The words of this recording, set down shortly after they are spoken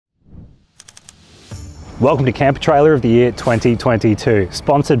Welcome to Camper Trailer of the Year 2022,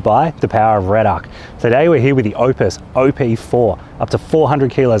 sponsored by the power of Red Arc. Today we're here with the OPUS OP4, up to 400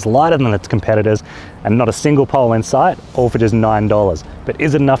 kilos lighter than its competitors, and not a single pole in sight, all for just $9. But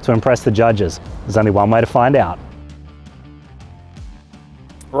is it enough to impress the judges? There's only one way to find out.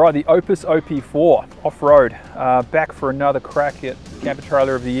 Right, the OPUS OP4 off-road, back for another crack at Camper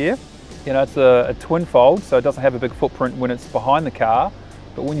Trailer of the Year. You know, it's a twin fold, so it doesn't have a big footprint when it's behind the car,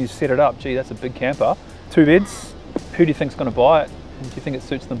 but when you set it up, gee, that's a big camper. 2 beds. Who do you think's going to buy it? Do you think it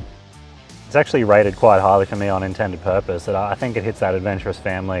suits them? It's actually rated quite highly for me on intended purpose. I think it hits that adventurous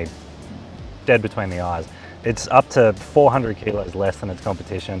family dead between the eyes. It's up to 400 kilos less than its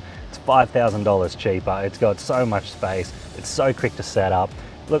competition. It's $5,000 cheaper. It's got so much space. It's so quick to set up.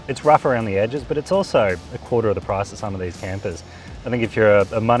 Look, it's rough around the edges, but it's also a quarter of the price of some of these campers. I think if you're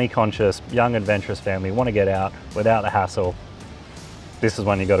a money-conscious, young, adventurous family, want to get out without the hassle, this is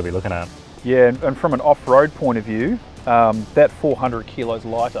one you've got to be looking at. Yeah, and from an off-road point of view, that 400 kilos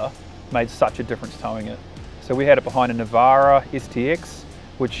lighter made such a difference towing it. So we had it behind a Navara STX,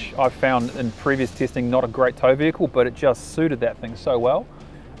 which I've found in previous testing not a great tow vehicle, but it just suited that thing so well.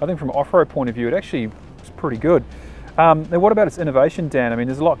 I think from an off-road point of view, it actually was pretty good. Now what about its innovation, Dan? I mean,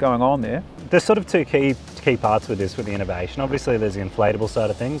 there's a lot going on there. There's sort of two key parts with this, with the innovation. Obviously there's the inflatable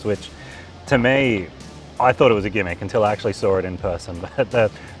side of things, which to me, I thought it was a gimmick until I actually saw it in person. But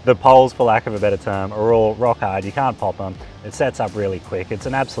the poles, for lack of a better term, are all rock hard. You can't pop them. It sets up really quick. It's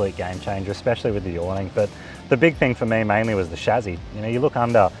an absolute game changer, especially with the awning. But the big thing for me mainly was the chassis. You know, you look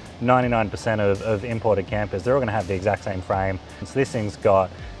under 99% of imported campers, they're all going to have the exact same frame. So this thing's got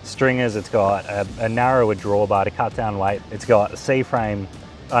stringers, it's got a narrower drawbar to cut down weight. It's got a C-frame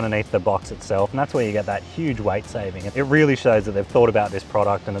underneath the box itself, and that's where you get that huge weight saving. It really shows that they've thought about this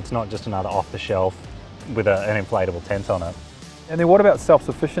product and it's not just another off-the-shelf with an inflatable tent on it. And then what about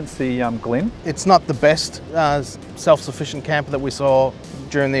self-sufficiency, Glenn? It's not the best self-sufficient camper that we saw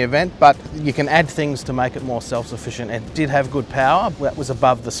during the event, but you can add things to make it more self-sufficient. It did have good power, that was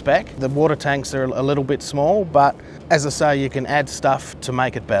above the spec. The water tanks are a little bit small, but as I say, you can add stuff to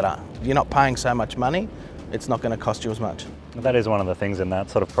make it better. You're not paying so much money, it's not going to cost you as much. That is one of the things in that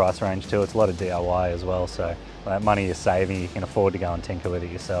sort of price range too. It's a lot of DIY as well, so that money you're saving, you can afford to go and tinker with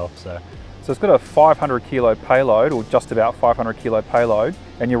it yourself. So it's got a 500 kilo payload, or just about 500 kilo payload,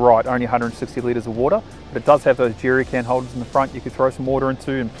 and you're right, only 160 litres of water, but it does have those jerry can holders in the front you could throw some water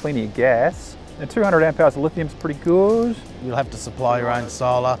into, and plenty of gas. And 200 amp hours of lithium is pretty good. You'll have to supply your own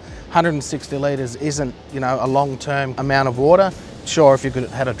solar. 160 litres isn't, you know, a long-term amount of water. Sure, if you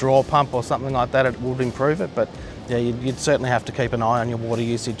had a draw pump or something like that, it would improve it, but yeah, you'd certainly have to keep an eye on your water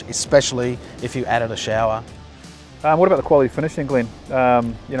usage, especially if you added a shower. What about the quality finishing, Glenn?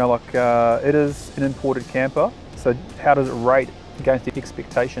 You know, like it is an imported camper, so how does it rate against the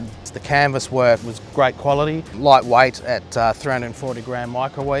expectation? The canvas work was great quality, lightweight at 340 gram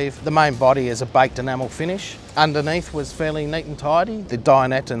microwave. The main body is a baked enamel finish. Underneath was fairly neat and tidy. The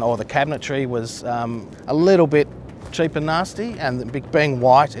dinette or the cabinetry was a little bit cheap and nasty, and being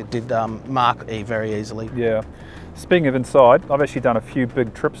white, it did mark very easily. Yeah. Speaking of inside, I've actually done a few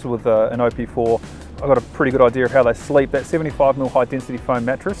big trips with an OP4. I've got a pretty good idea of how they sleep. That 75mm high density foam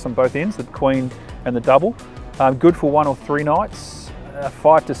mattress on both ends, the queen and the double. Good for 1 or 3 nights.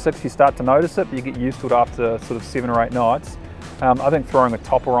 5 to 6 you start to notice it, but you get used to it after sort of 7 or 8 nights. I think throwing a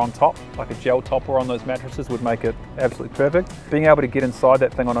topper on top, like a gel topper on those mattresses, would make it absolutely perfect. Being able to get inside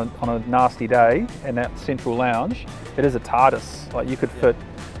that thing on a nasty day in that central lounge, it is a TARDIS. Like you could fit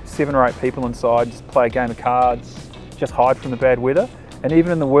 7 or 8 people inside, just play a game of cards, just hide from the bad weather. And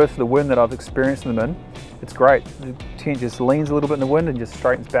even in the worst of the wind that I've experienced them in, it's great. The tent just leans a little bit in the wind and just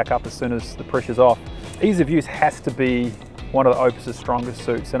straightens back up as soon as the pressure's off. Ease of use has to be one of the OPUS's strongest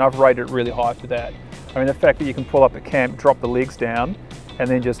suits, and I've rated it really high for that. I mean, the fact that you can pull up at camp, drop the legs down, and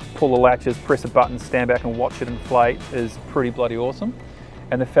then just pull the latches, press a button, stand back and watch it inflate is pretty bloody awesome.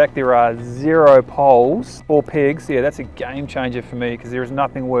 And the fact there are 0 poles or pegs, yeah, that's a game changer for me, because there is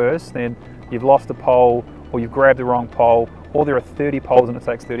nothing worse than you've lost a pole or you've grabbed the wrong pole, or there are 30 poles and it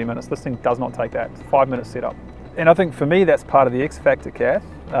takes 30 minutes. This thing does not take that. It's a 5-minute setup. And I think for me, that's part of the X factor, Kath,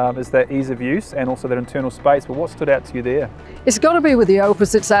 is that ease of use and also that internal space. But what stood out to you there? It's got to be with the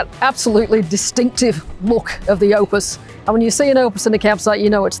OPUS. It's that absolutely distinctive look of the OPUS. And when you see an OPUS in a campsite, you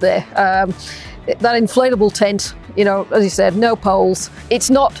know it's there. That inflatable tent, you know, as you said, no poles. It's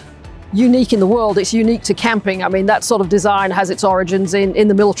not unique in the world, it's unique to camping. I mean, that sort of design has its origins in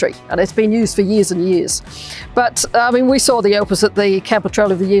the military, and it's been used for years and years. But I mean, we saw the OPUS at the Camper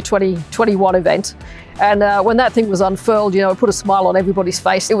Trailer of the Year 2021 event, and when that thing was unfurled, you know, it put a smile on everybody's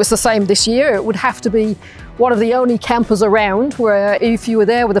face. It was the same this year. It would have to be one of the only campers around where if you were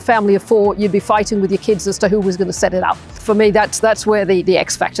there with a family of 4, you'd be fighting with your kids as to who was going to set it up. For me, that's where the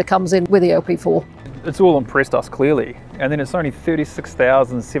X factor comes in with the OP4. It's all impressed us clearly, and then it's only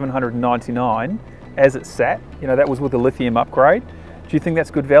 $36,799 as it sat. You know, that was with the lithium upgrade. Do you think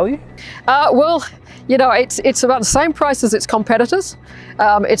that's good value? Well, you know, it's about the same price as its competitors.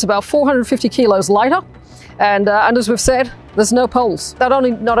 It's about 450 kilos lighter, and as we've said, there's no poles. That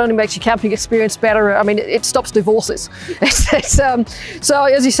not only makes your camping experience better, I mean, it stops divorces. So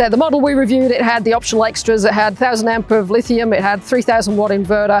as you said, the model we reviewed, it had the optional extras. It had 1,000 amp of lithium. It had 3,000 watt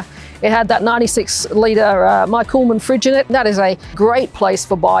inverter. It had that 96 litre My Coolman fridge in it. That is a great place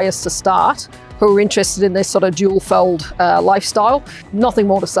for buyers to start who are interested in this sort of dual fold lifestyle. Nothing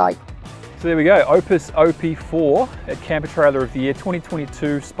more to say. So there we go, OPUS OP4 at Camper Trailer of the Year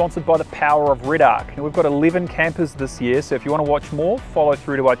 2022, sponsored by the power of Red Arc. And we've got 11 campers this year, so if you want to watch more, follow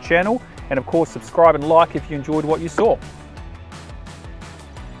through to our channel, and of course subscribe and like if you enjoyed what you saw.